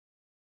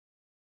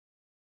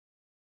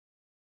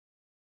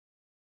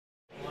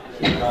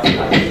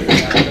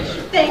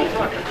Thank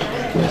you.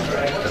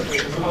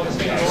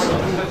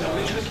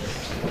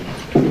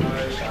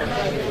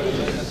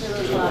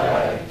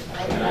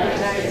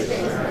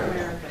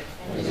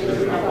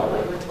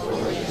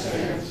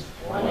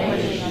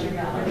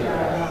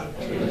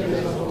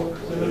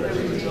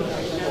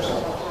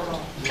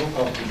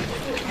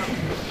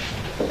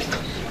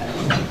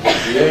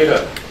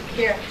 Vieta.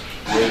 Here.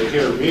 Vieta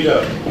here.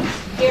 Rita.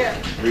 Here.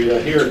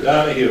 Rita here.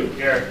 Donahue.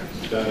 Here.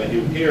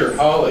 Donahue here.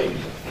 Holly.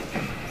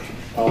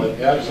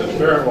 Holly absent.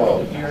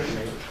 Farnwell. Here.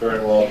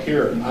 Farnwell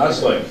here.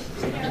 Osling.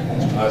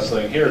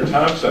 Osling here.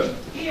 Thompson.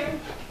 Here.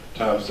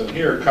 Thompson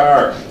here.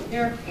 Carr.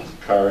 Here.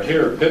 Carr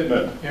here.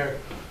 Pittman. Here.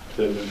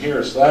 Pittman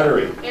here.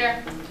 Slattery.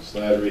 Here.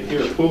 Slattery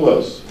here.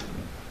 Poulos.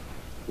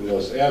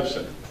 Poulos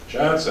absent.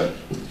 Johnson.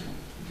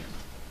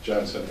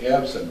 Johnson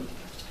absent.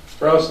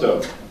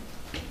 Frausto.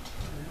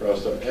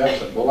 Frausto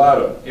absent.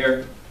 Bellato.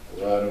 Here.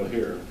 Bellato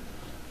here.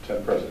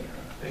 10 present.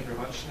 Thank you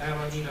very much. Now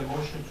I need a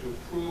motion to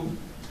approve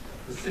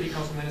the city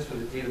council minutes for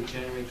the date of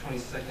January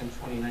 22nd,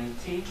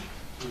 2019.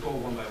 We'll go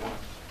one by one.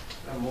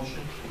 A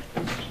motion.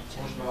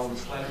 Motion by Alderman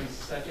Slattery,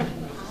 second.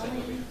 Who's the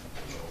second, please?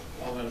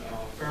 Alderman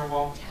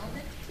Farnwell.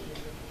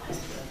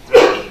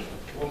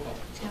 Roll call.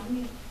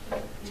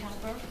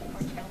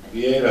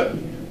 Vieta.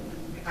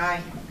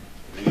 Aye.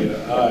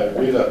 Vieta, aye.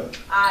 Rita.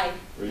 Aye.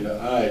 Rita,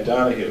 aye.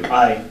 Donahue.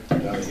 Aye.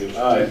 Donahue,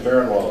 aye.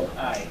 Farnwell.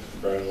 Aye.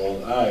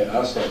 Farnwell, aye.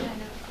 Osling.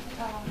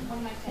 What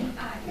am I saying?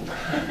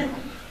 Aye.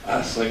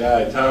 Osling,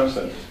 aye.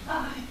 Thompson.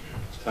 Aye.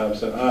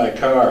 Thompson, aye.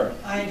 Carr.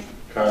 Aye.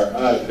 Carr,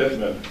 aye.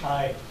 Pittman.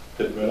 Aye.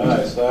 Pittman,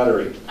 aye.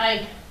 Slattery.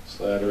 Aye.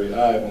 Slattery,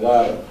 aye.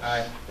 Mulatto.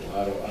 Aye.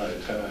 Mulatto, aye.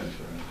 10 ayes.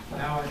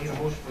 Now I need a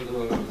motion for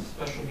the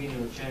special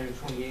meeting of January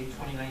 28th,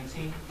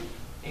 2019,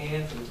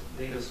 and for the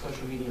date of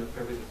special meeting of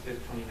February the 5th,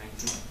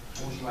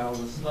 2019. Motion by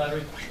Alderman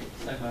Slattery,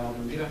 second by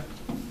Alderman Vita.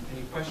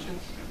 Any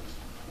questions?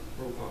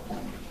 Roll call.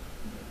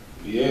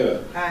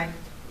 Vieta. Aye.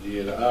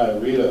 Vieta, aye.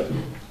 Rita.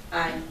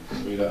 Aye.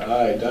 Rita,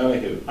 aye.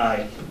 Donahue.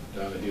 Aye.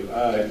 Donahue,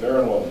 aye.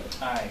 Farnwell.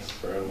 Aye.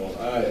 Farnwell,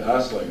 aye.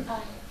 Osling.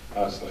 Aye.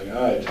 Osling,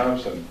 aye.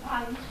 Thompson.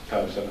 Aye.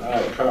 Thompson,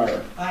 aye.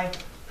 Carr. Aye.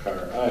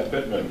 Carr, aye.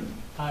 Pittman.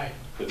 Aye.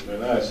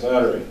 Pittman, aye.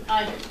 Slattery.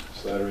 Aye.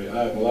 Slattery,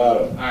 aye.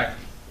 Mulatto. Aye.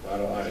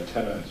 Mulatto, aye.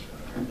 10 ayes.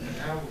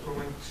 Now we're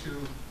going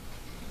to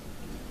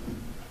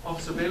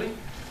Officer Bailey.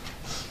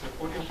 The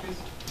podium,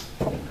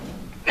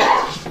 please.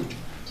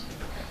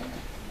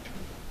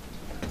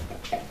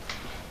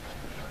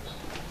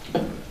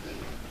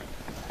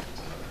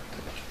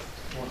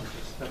 Want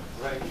to step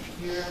right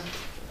here.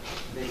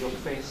 Then you'll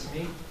face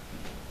me.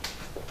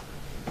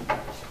 I'm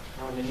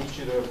going to need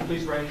you to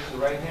please raise the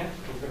right hand.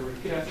 We're going to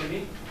repeat after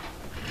me.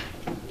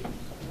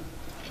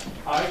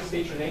 I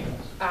state your name.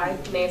 I,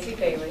 Nancy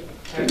Bailey,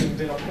 Having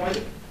been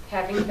appointed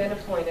having been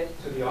appointed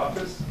to the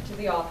office to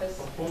the office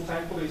of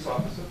full-time police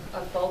officer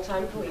of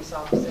full-time police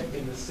officer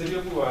in the city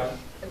of Blue Island,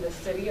 in the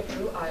city of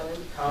Blue Island,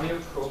 county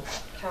of Cook,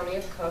 county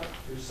of Cook,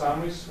 do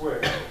solemnly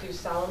swear do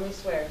solemnly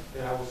swear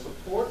that I will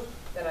support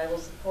that I will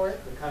support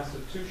the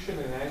Constitution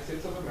of the United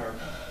States of America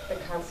the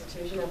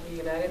Constitution of the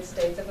United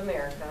States of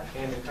America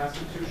and the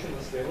Constitution of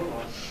the state of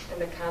Illinois,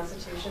 and the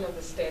Constitution of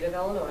the state of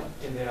Illinois,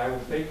 and that I will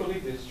faithfully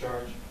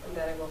discharge and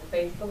that I will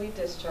faithfully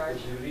the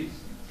discharge duties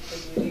the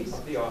duties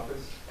of the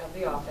office of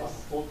the of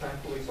office full-time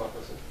police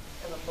officer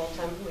of a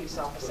full-time police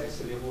for officer the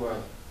city of Blue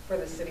Island for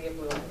the city of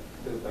Blue Island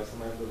to the best of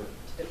my ability.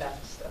 to the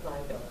best of my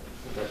ability.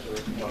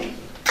 Congratulations,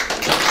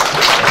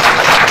 officer.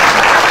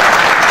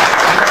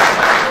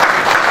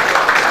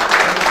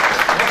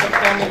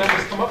 Family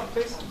members come up,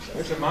 please.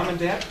 There's your mom and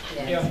dad.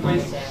 Yes,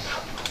 please.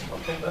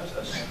 Okay.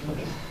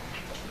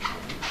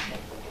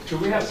 Do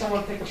we have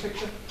someone take a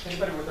picture?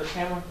 Anybody with their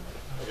camera?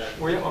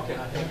 Were you? Okay,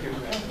 thank you.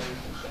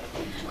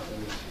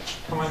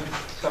 Come on,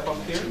 step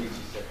up here.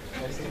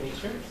 Nice to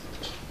meet you.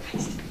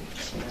 Nice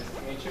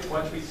to meet you.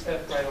 Why don't we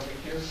step right over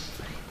here?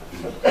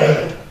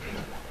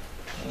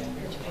 And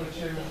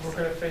we're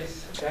going to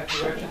face that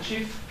direction,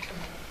 Chief.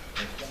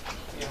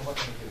 Yeah, what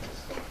can we do this?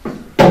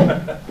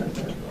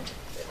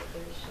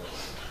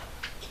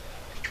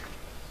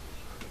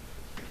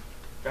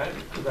 Got it?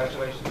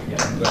 Congratulations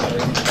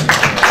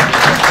again.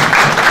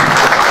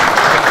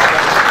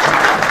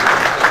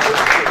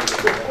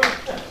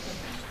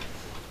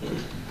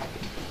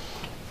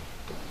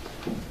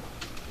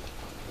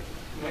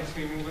 Next,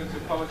 we move into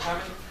public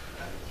comment.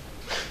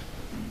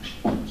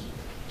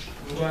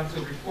 Move on to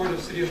report of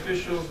city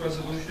officials,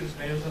 resolutions,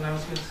 mayor's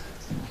announcements.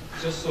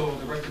 Just so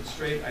the record's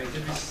straight, I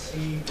did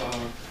receive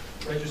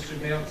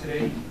registered mail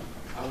today.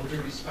 I will be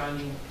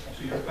responding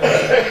to your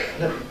questions,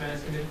 the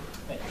finance committee.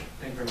 Thank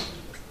you very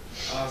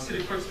much.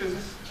 City clerk's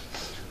business?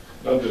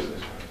 No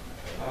business.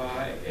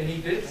 Any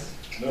bids?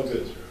 No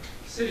bids.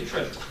 City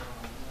treasurer?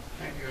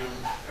 Thank you.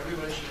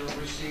 Everybody should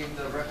have received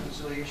the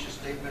reconciliation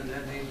statement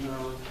ending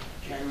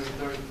January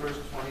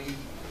 31st, 20,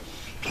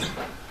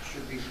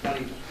 should be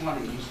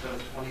 2020 instead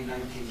of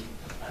 2019.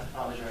 I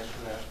apologize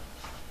for that.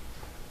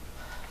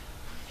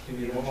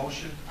 Need a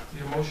motion?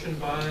 Need a motion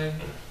by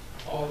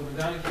Alderman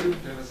Donahue,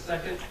 then a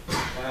second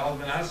by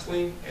Alderman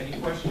Osling. Any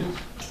questions?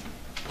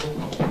 Roll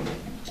call.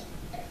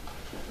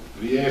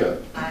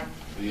 Vieta. Aye.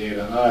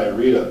 Vieta, aye.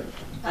 Rita.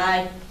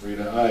 Aye.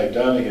 Rita, aye.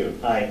 Donahue.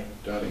 Aye.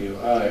 Donahue,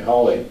 aye.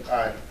 Holly.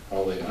 Aye.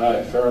 Holly,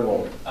 aye.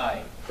 Farinwald.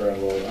 Aye.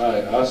 Farinwald,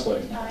 aye.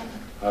 Osling. Aye.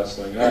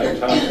 Osling, aye.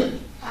 Thompson.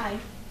 Aye.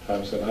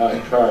 Thompson,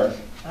 aye. Carr.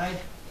 Aye.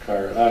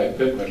 Carr, aye.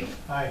 Pittman.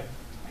 Aye.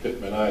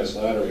 Pittman, aye.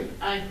 Slattery.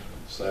 Aye.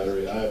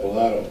 Slattery, aye.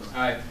 Bellato.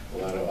 Aye.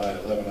 Bellato, aye.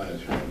 11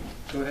 ayes, Your Honor.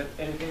 Go ahead.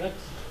 Anything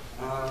next?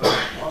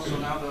 Also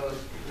now the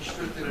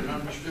restricted and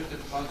unrestricted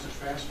funds to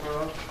transfer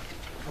of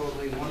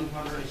totaling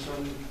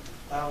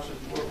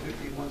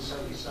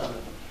 $107,450,177.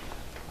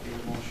 Need a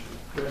motion.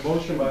 We have a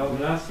motion by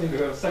Alderman Osling, we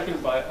have a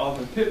second by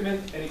Alderman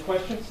Pittman. Any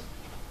questions?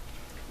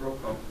 Roll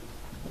call.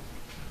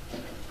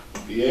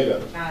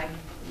 Vieta. Aye.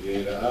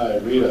 Vieta, aye.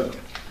 Rita.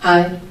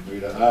 Aye.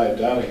 Rita, aye.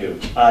 Donahue.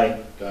 Aye.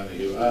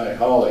 Donahue, aye.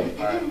 Holly.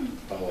 Aye.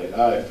 Holly,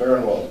 aye.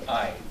 Farinwald.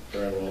 Aye.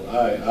 Farinwald,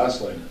 aye.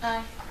 Osling.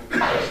 Aye.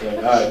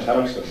 Osling, aye.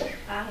 Thompson.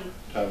 Aye.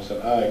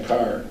 Thompson, aye.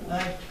 Carr.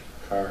 Aye.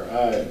 Carr,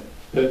 aye.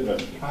 Pittman.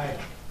 Aye.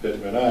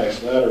 Pittman, aye.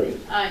 Slattery.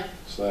 Aye.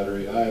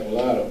 Slattery, aye.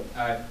 Bellato.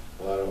 Aye.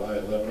 Bellato, aye.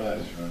 11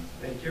 ayes, Your Honor.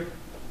 Thank you.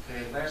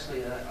 Okay,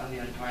 lastly, on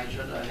my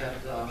agenda, I had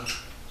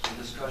some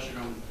discussion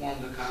to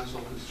inform the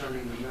council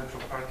concerning the metro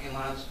parking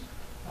lots.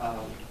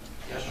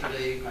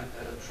 Yesterday, at a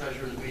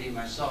treasurer's meeting,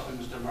 myself and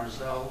Mr.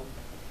 Marzell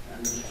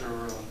and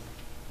Mr.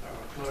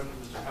 Clerk,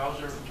 Mr.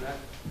 Hauser, met.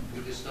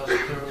 We discussed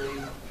it thoroughly,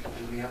 and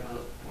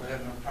we're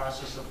having a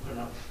process of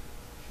gonna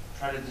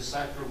try to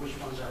decipher which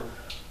ones are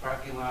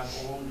parking lot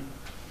owned,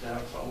 that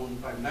are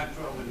owned by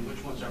Metro, and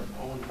which ones are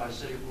owned by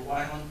City of Blue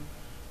Island.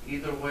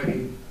 Either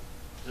way,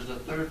 there's a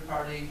third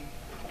party.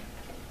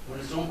 When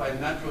it's owned by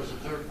Metro, it's a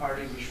third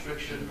party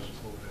restriction,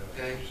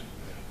 okay?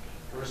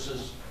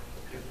 Versus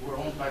if we're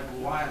owned by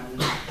Blue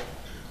Island,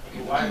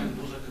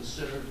 those are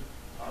considered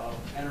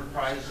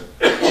enterprise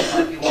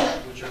parking lots,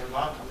 which are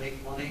allowed to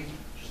make money,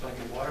 just like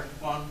a water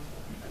fund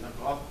and a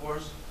golf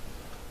course.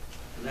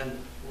 And then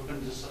we're going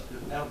to decide,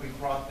 that'll be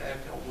brought back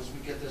once we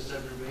get this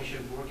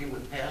information, working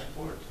with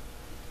Passport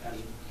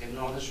and getting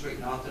all this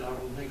straightened out, then I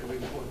will make a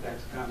report back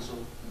to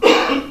council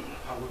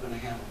how we're going to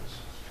handle this.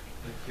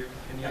 Thank you.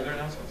 Any other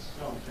announcements?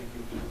 So, thank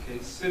you. Okay,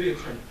 City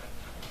Attorney.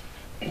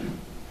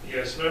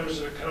 Yes,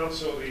 members of the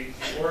council, the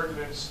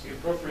ordinance, the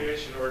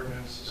appropriation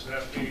ordinance is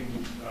not being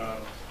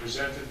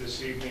presented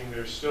this evening.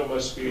 There still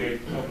must be a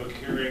public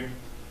hearing,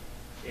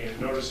 and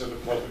notice of the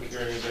public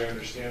hearing, as I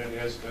understand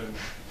it,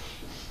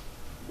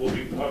 will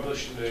be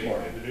published in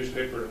the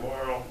newspaper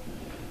tomorrow.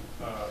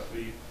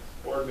 The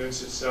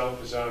ordinance itself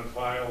is on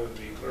file in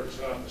the clerk's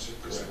office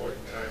at this point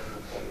in time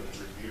for public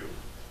review.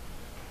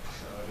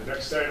 The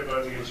next item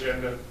on the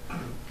agenda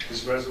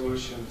is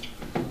resolution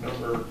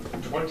number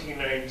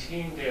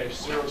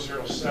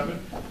 2019-007,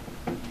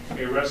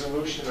 a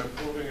resolution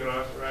approving and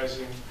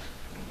authorizing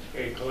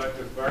a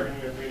collective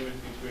bargaining agreement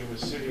between the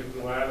City of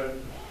Blue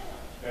Island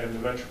and the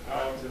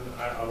Metropolitan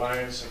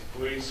Alliance of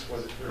Police for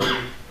the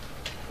period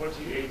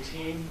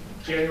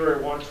January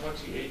 1,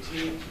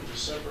 2018 to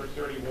December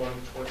 31,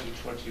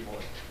 2021. We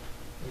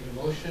have a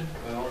motion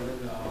by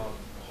Alderman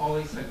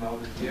Hawley, second by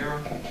Alderman Viera.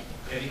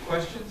 Any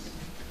questions?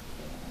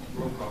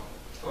 Roll call.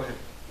 Go ahead.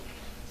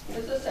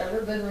 Has this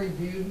ever been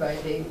reviewed by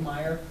Dave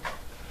Meyer?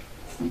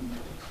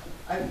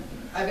 I've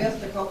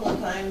asked a couple of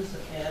times,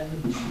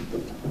 and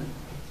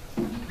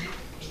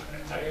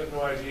I have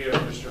no idea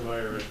if Mr.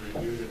 Meyer has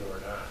reviewed it or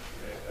not.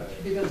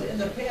 because in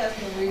the past,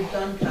 when we've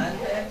done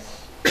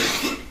contracts,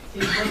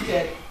 he's looked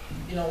at,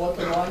 what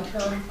the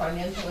long-term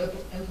financial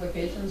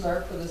implications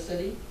are for the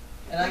city.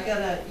 And I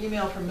got an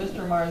email from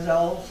Mr.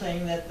 Marzell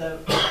saying that the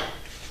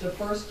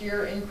first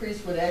year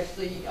increase would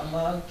actually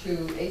amount to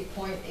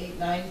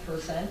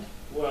 8.89%.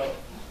 Well,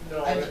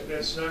 no,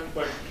 that's not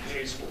quite the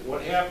case.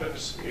 What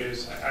happens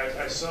is,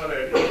 I saw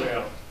that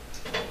email.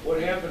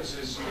 What happens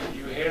is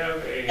you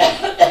have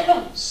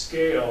a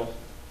scale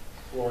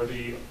for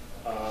the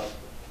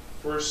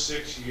first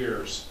 6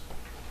 years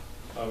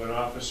of an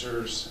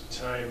officer's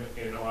time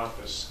in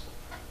office.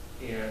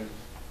 And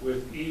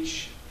with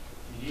each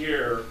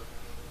year,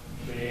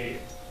 they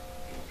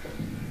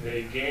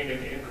gain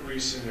an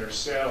increase in their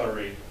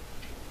salary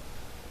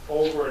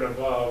over and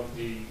above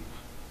the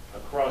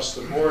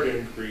across-the-board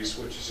increase,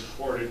 which is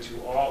accorded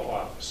to all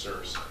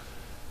officers.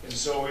 And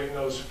so in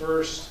those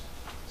first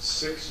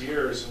 6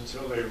 years,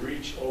 until they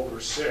reach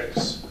over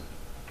 6,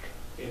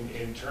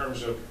 in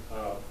terms of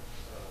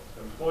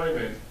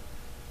employment,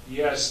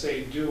 yes,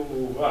 they do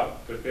move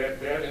up, but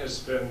that has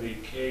been the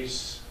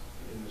case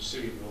in the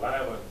City of Blue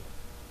Island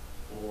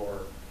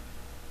for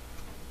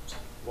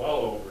well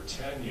over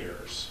 10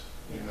 years.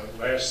 The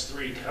last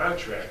 3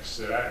 contracts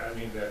that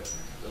the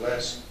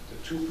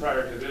two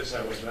prior to this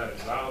I was not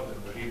involved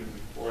in, but even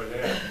before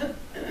that,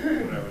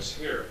 when I was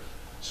here.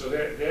 So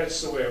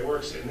that's the way it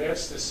works, and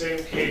that's the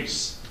same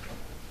case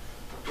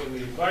in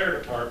the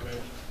fire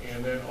department,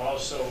 and then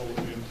also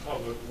in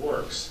public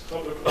works.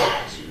 Public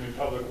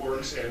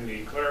works and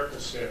the clerical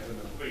staff in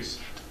the police.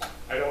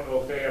 I don't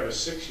know if they have a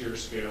 6-year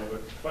scale,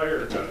 but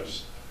fire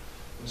does.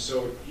 And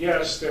so,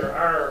 yes, there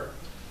are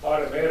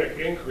automatic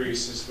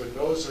increases, but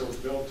those are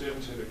built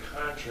into the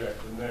contract,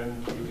 and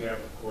then you have,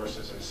 of course,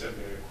 as I said,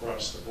 the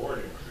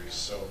across-the-board increase.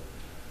 So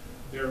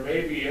there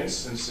may be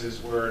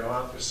instances where an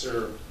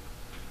officer,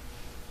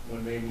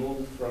 when they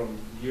move from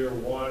year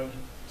 1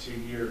 to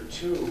year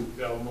 2,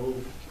 they'll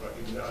move,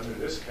 under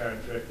this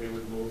contract, they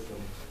would move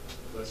from,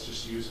 let's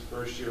just use a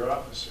first-year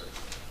officer,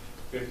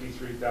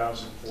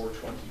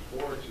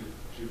 53,424 to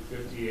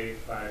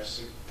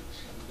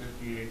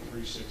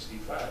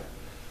 58,365.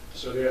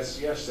 So that's,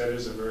 yes, that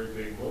is a very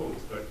big move,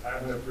 but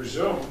I'm going to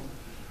presume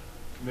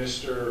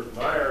Mr.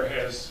 Meyer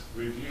has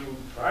reviewed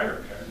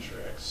prior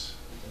contracts,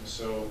 and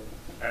so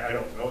I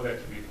don't know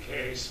that to be the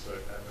case, but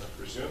I'm going to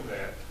presume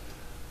that.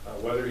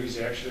 Whether he's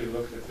actually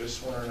looked at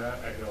this one or not,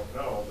 I don't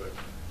know, but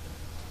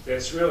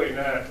that's really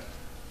not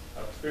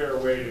a fair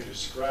way to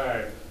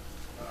describe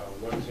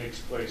what takes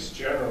place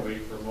generally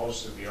for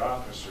most of the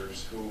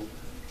officers who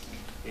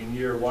in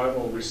year 1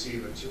 will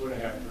receive a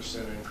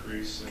 2.5%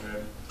 increase, and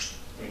then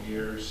in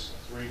years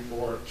 2,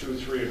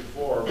 3, and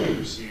 4 will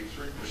receive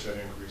 3%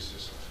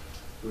 increases,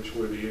 which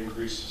were the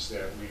increases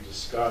that we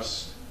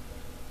discussed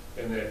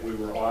and that we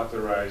were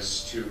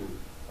authorized to,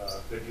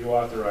 that you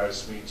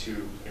authorized me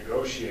to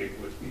negotiate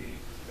with the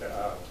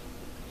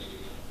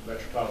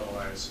Metropolitan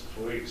Alliance of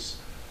Police.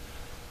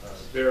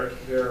 They're,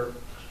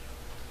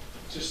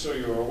 just so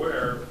you're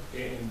aware,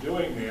 in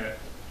doing that,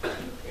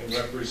 in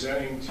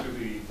representing to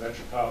the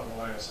Metropolitan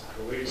Alliance of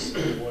Police,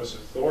 it was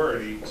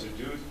authority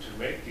to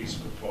make these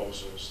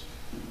proposals.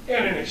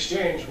 And in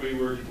exchange, we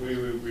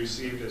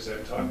received, as I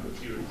talked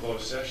with you in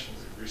closed session,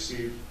 we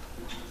received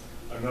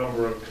a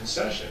number of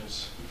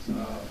concessions.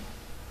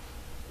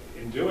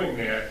 In doing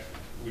that,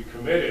 we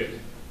committed,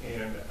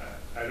 and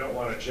I don't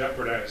want to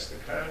jeopardize the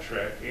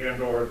contract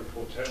and or the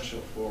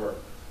potential for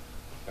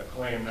a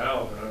claim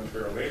now of an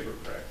unfair labor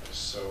practice.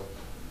 So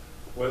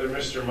whether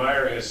Mr.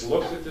 Meyer has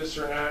looked at this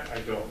or not,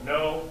 I don't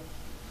know,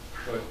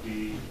 but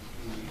the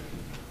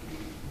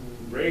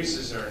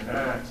raises are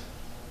not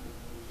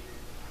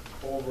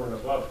over and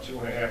above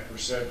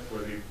 2.5% for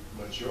the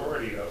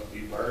majority of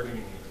the bargaining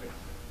unit.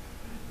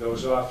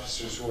 Those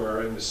officers who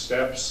are in the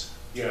steps,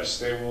 yes,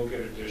 they will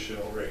get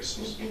additional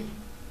raises.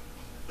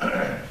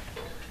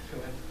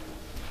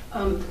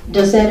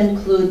 Does that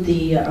include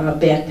the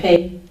back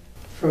pay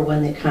for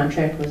when the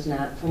contract was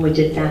not, when we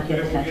did not have the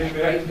If we contract?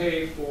 get back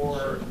pay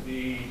for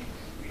the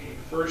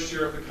first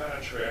year of the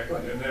contract,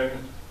 and then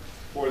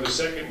for the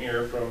second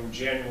year from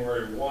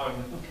January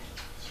 1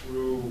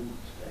 through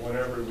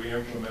whenever we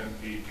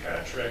implement the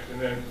contract,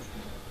 and then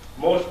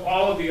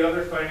all of the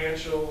other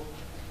financial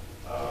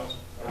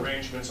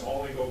arrangements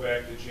only go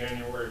back to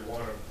January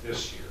 1 of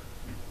this year.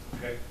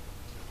 Okay?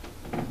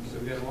 So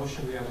we have a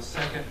motion, we have a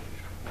second.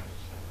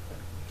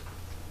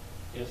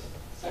 Yes,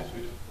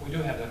 we do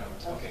have that on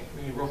us. Okay,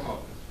 we need roll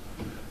call.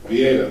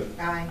 Vieta.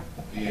 Aye.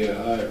 Vieta,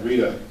 aye.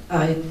 Rita.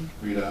 Aye.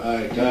 Rita,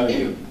 aye.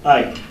 Donahue.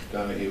 Aye.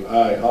 Donahue,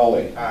 aye.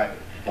 Holly. Aye.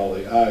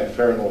 Holly, aye.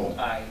 Farinwald.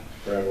 Aye.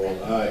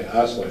 Farinwald, aye.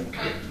 Osling.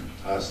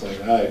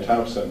 Osling, aye.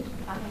 Thompson.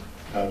 Aye.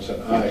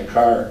 Thompson, aye.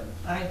 Carr.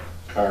 Aye.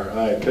 Carr,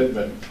 aye.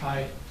 Pittman.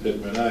 Aye.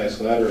 Pittman, aye.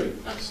 Slattery.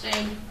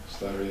 Abstain.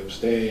 Slattery,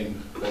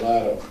 abstain.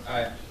 Bellato.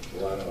 Aye.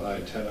 Bellato,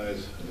 aye. 10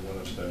 ayes and 1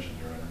 abstention,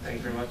 Your Honor. Thank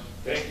you very much.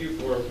 Thank you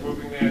for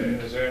approving that,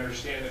 and as I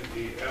understand it,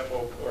 the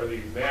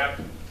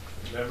MAP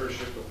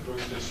membership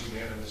approved this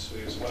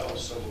unanimously as well,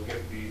 so we'll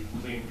get the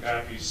clean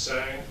copies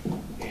signed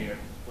and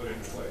put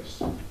into place.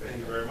 Thank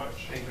you very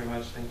much. Thank you very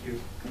much, thank you.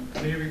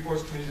 Committee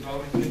reports, committee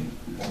development committee?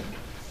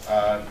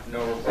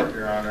 No report,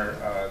 Your Honor.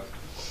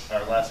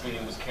 Our last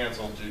meeting was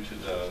canceled due to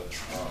the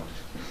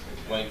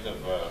length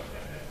of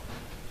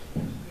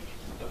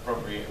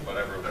appropriate,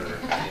 whatever we were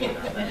doing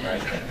on that,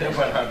 right? It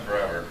went on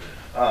forever.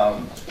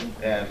 Well,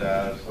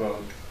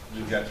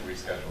 we've got to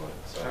reschedule it,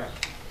 so. All right.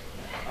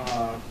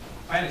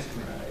 Finance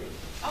committee.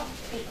 Oh,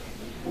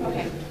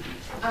 okay.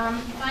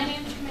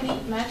 Finance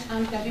committee met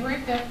on February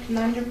 5th.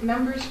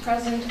 Members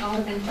present: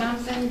 Alderman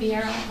Thompson,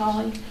 Vieira,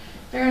 Hawley,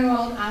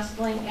 Farinwald,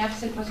 Ostling.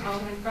 Absent was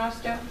Alderman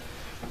Frosto.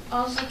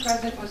 Also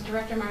present was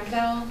Director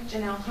Marzell,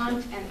 Janelle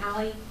Hunt, and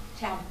Ali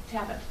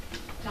Talbot.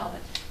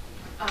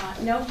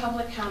 No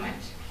public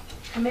comment.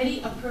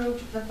 Committee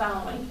approved the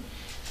following: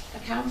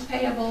 accounts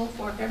payable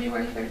for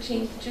February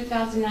 13th,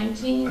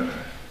 2019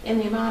 in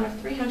the amount of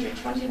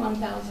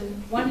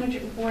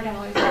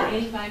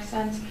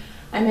 $321,104.85.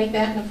 I make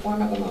that in the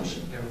form of a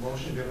motion. We have a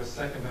motion, we have a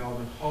second by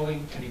Alderman Hawley.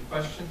 Any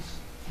questions?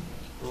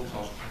 Roll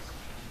call,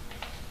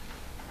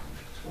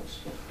 please.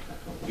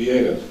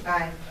 Vieta.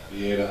 Aye.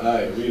 Vieta,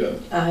 aye. Rita.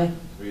 Aye.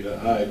 Rita,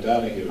 aye.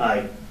 Donahue.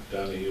 Aye.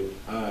 Donahue,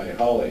 aye.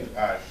 Holly.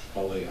 Aye.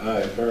 Holly,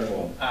 aye.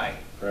 Farinwald. Aye.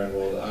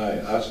 Farinwald,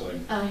 aye.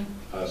 Osling. Aye.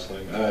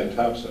 Osling, aye.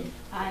 Thompson.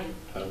 Aye.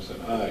 Thompson,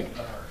 aye.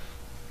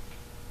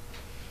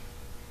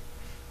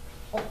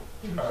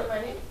 My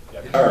name?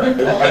 Carr.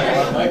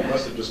 Mike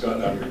must have just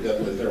gone down.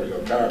 There we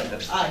go. Carr.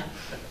 Aye.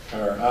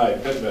 Carr, aye.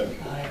 Pittman.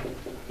 Aye.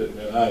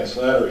 Pittman, aye.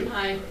 Slattery.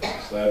 Aye.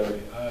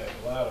 Slattery, aye.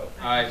 Bellato.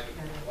 Aye.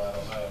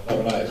 Bellato, aye.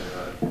 11 ayes, Your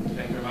Honor.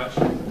 Thank you very much.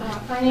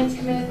 Finance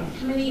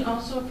Committee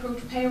also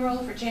approved payroll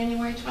for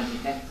January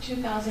 25th,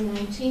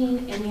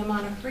 2019 in the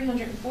amount of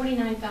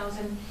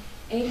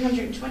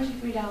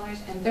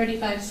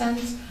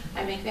 $349,823.35.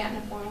 I make that in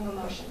the form of a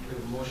motion. We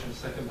have a motion,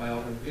 second by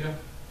Alderman Rita.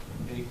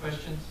 Any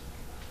questions?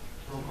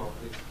 Roll call,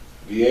 please.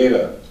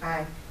 Vieta.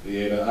 Aye.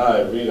 Vieta,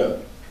 aye. Rita.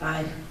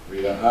 Aye.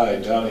 Rita, aye.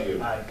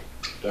 Donahue. Aye.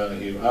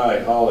 Donahue, aye.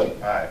 Holly.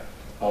 Aye.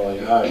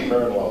 Holly, aye.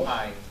 Fernwell.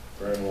 Aye.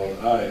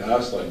 Fernwell, aye.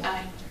 Osling.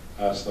 Aye.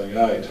 Osling,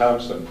 aye.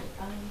 Thompson.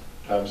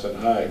 Thompson,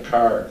 aye.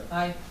 Carr.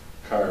 Aye.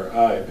 Carr,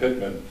 aye.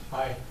 Pittman.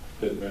 Aye.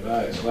 Pittman,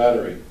 aye.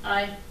 Slattery.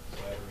 Aye.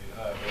 Slattery,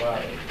 aye.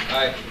 Bellato.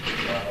 Aye.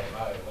 Bellato,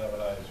 aye. 11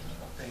 ayes.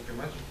 Thank you very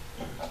much.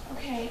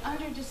 Okay,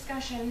 under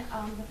discussion,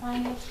 the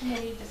Finance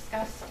Committee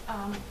discussed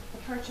the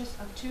purchase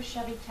of 2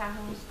 Chevy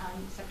Tahoes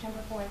on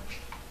September 4th,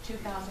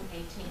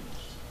 2018.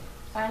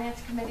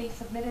 Finance Committee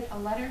submitted a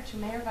letter to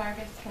Mayor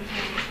Vargas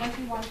containing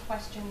 21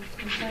 questions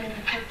concerning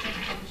the purchase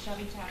of the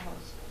Chevy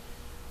Tahoes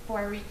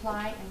for a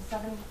reply in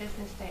 7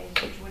 business days,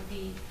 which would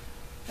be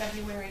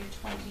February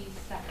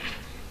 27th.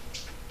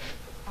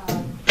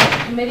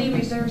 The committee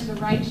reserves the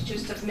right to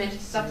submit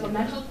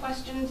supplemental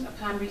questions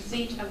upon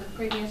receipt of the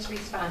previous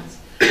response.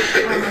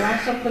 I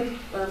also put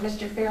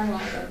Mr.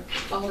 Farnwell, or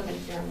Alderman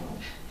Farnwell,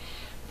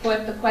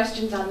 put the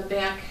questions on the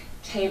back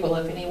table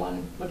if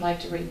anyone would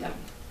like to read them.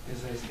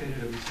 As I stated,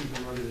 I received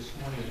them earlier this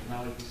morning,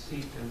 acknowledge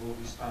receipt, and will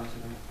respond to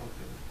them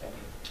appropriately.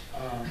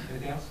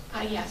 Anything else?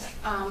 Yes.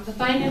 The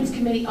Finance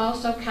Committee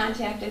also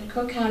contacted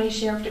Cook County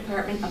Sheriff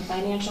Department of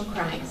Financial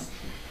Crimes.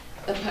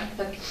 The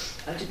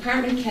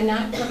department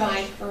cannot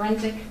provide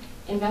forensic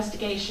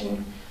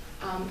investigation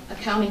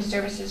accounting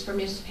services for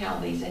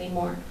municipalities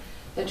anymore.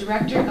 The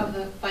director of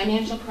the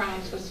financial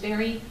crimes was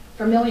very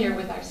familiar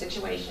with our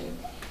situation.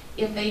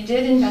 If they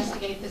did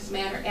investigate this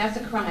matter as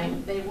a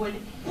crime, they would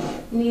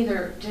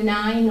neither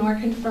deny nor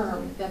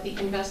confirm that the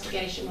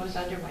investigation was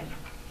underway.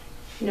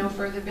 No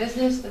further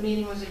business. The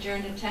meeting was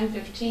adjourned at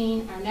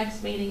 10:15. Our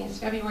next meeting is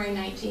February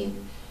 19th,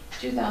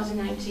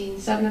 2019,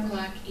 7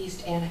 o'clock,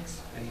 East Annex.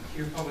 Thank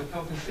you. Public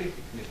Health and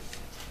Safety Committee.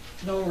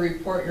 No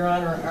report, Your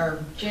Honor.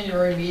 Our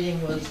January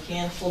meeting was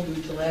canceled due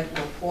to lack of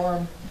a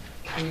quorum.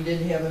 We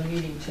did have a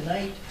meeting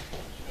tonight,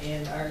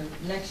 and our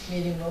next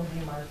meeting will be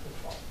March the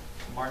 12th.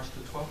 March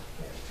the 12th?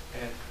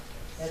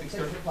 At 6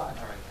 6:30? o'clock.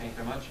 All right, thank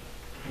you very much.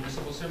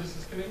 Municipal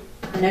Services Committee?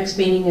 Our next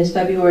meeting is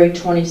February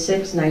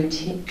 26,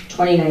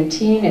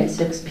 2019 at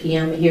 6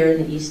 p.m. here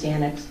in the East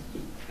Annex.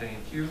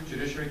 Thank you.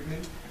 Judiciary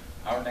Committee?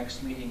 Our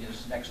next meeting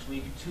is next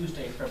week,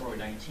 Tuesday, February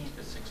 19th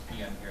at 6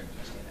 p.m. here in the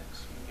East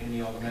Annex.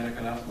 Any automatic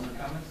announcements or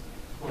comments?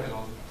 Go ahead,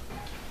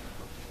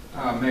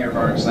 Alderman. Mayor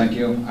Vargas, thank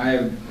you.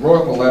 I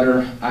wrote up a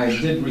letter. I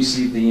did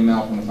receive the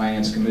email from the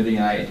Finance Committee,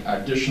 and I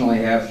additionally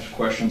have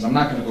questions. I'm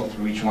not going to go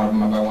through each one of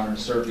them if I wanted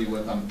to serve you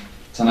with them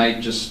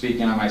tonight, just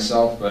speaking on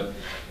myself, but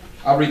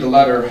I'll read the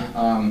letter.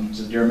 It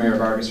says, Dear Mayor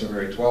Vargas,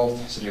 February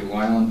 12th, City of Blue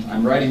Island.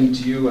 I'm writing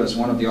to you as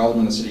one of the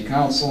aldermen of the City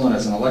Council and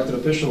as an elected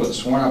official with a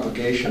sworn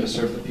obligation to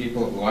serve the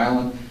people of Blue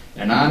Island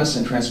in an honest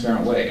and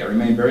transparent way. I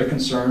remain very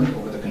concerned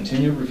over the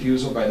continued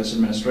refusal by this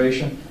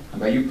administration and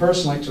by you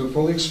personally to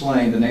fully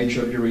explain the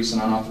nature of your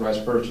recent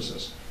unauthorized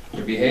purchases.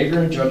 Your behavior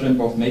and judgment,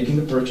 both making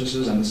the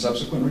purchases and the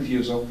subsequent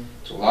refusal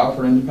to allow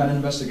for independent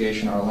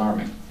investigation, are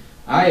alarming.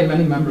 I and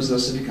many members of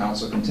the City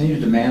Council continue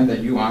to demand that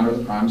you honor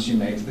the promise you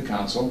made to the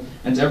Council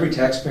and to every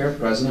taxpayer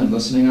present and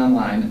listening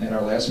online at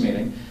our last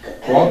meeting,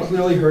 who all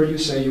clearly heard you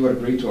say you would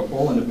agree to a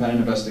full independent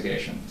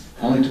investigation,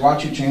 only to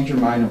watch you change your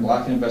mind and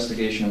block the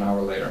investigation an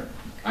hour later.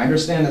 I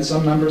understand that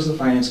some members of the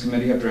Finance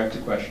Committee have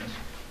directed questions,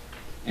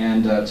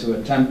 and to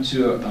attempt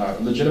to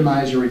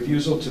legitimize your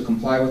refusal to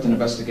comply with an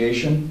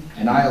investigation,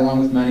 and I, along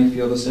with many,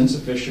 feel this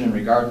insufficient in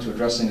regard to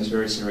addressing this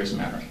very serious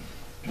matter.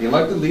 The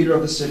elected leader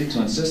of the city to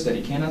insist that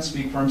he cannot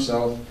speak for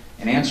himself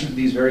and answer to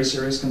these very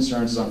serious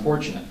concerns is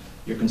unfortunate.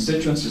 Your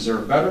constituents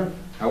deserve better.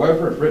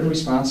 However, if written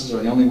responses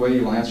are the only way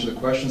you will answer the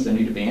questions that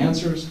need to be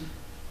answered,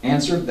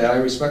 that I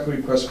respectfully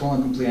request full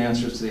and complete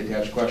answers to the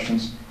attached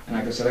questions. And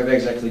like I said, I have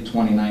exactly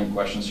 29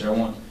 questions here. I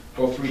won't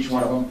go through each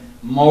one of them.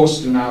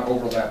 Most do not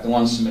overlap the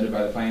ones submitted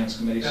by the Finance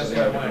Committee, so they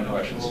are different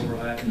questions. No.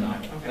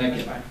 Okay, Thank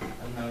you. fine.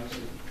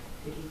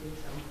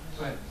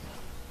 Go ahead.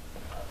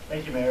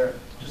 Thank you, Mayor.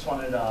 Just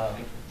wanted to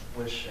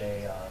wish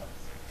a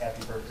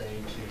happy birthday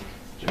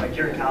to my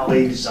dear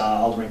colleagues,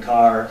 Alderman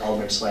Carr,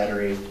 Alderman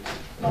Slattery,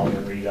 and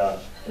Alderman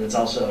Rita. And it's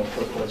also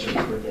Clerk Blitzer's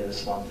birthday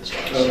this month as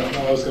well.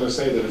 No, I was going to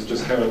say that it's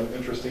just kind of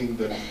interesting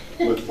that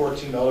with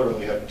 $14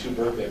 only having 2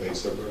 birthday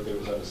mates, their birthday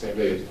was on the same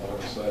day.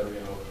 Alderman Slattery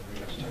and Alderman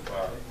Rita.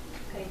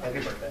 Happy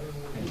birthday.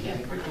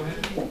 Go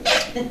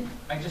ahead.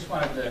 I just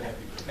wanted to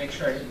make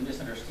sure I didn't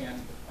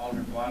misunderstand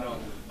Alderman Bellato.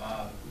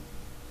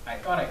 I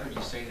thought I heard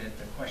you say that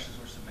the questions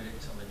were submitted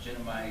to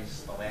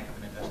legitimize the lack of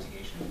an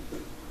investigation.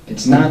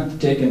 It's not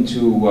taken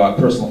to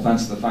personal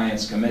offense to the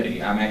Finance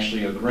Committee. I'm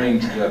actually agreeing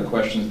to the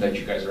questions that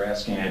you guys are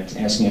asking and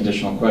asking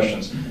additional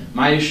questions.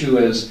 My issue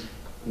is,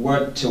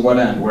 to what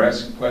end? We're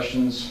asking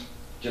questions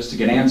just to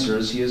get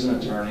answers. He is an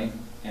attorney,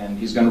 and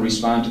he's going to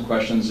respond to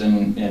questions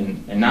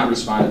and not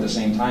respond at the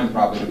same time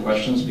probably to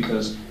questions,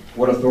 because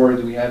what authority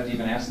do we have to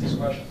even ask these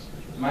questions?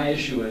 my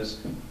issue is,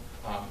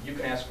 you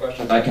can ask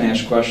questions, I can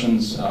ask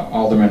questions,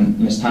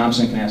 Ms.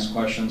 Thompson can ask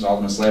questions,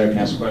 Alderman Slater can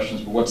ask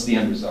questions, but what's the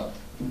end result?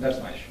 That's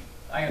my issue.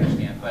 I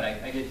understand, but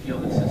I did feel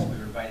that since we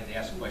were invited to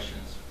ask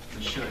questions,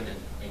 we should and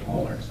maybe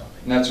we'll learn something.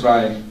 And that's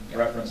why I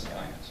referenced the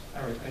finance.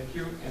 All right, thank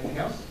you. Anything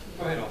else?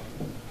 Go ahead,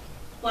 Alderman.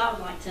 Well, I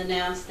would like to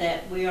announce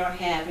that we are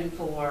having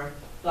for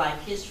Black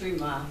History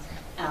Month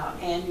our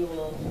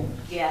annual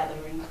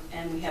gathering,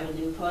 and we have a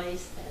new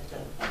place at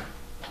the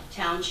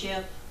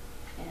township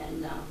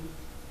and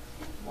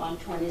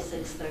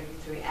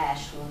 12633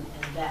 Ashland,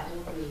 and that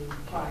will be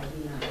Friday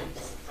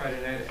nights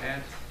Friday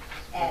night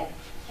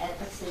at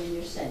the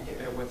senior center.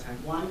 at what time?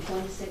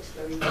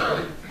 12633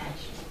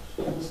 Ashland.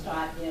 And we'll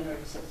start dinner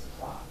at 6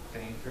 o'clock,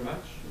 Thank you very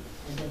much.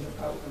 and then the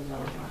program will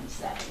run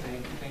Saturday.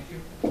 Thank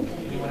you.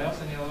 Anyone else,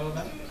 any other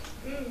amendments?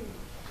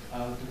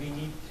 Do we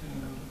need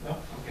to, no?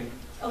 Okay.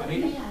 Oh,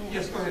 Anita? may I ask?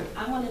 Yes, go ahead.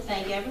 I want to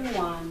thank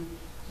everyone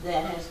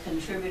that has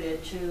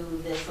contributed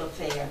to this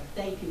affair.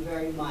 Thank you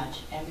very much,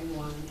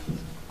 everyone,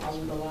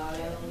 Alderman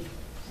Bellato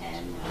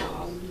and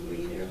Alderman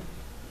Reader,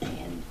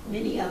 and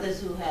many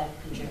others who have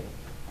contributed.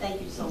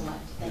 Thank you so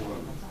much. Thank you,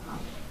 Mr.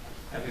 Holland.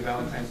 Happy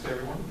Valentine's to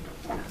everyone.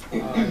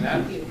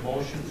 That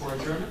motion for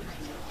adjournment.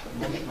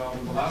 Motion by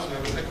Alderman Bellato. Do we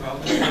have a second,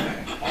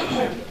 Alderman? All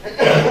in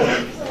favor?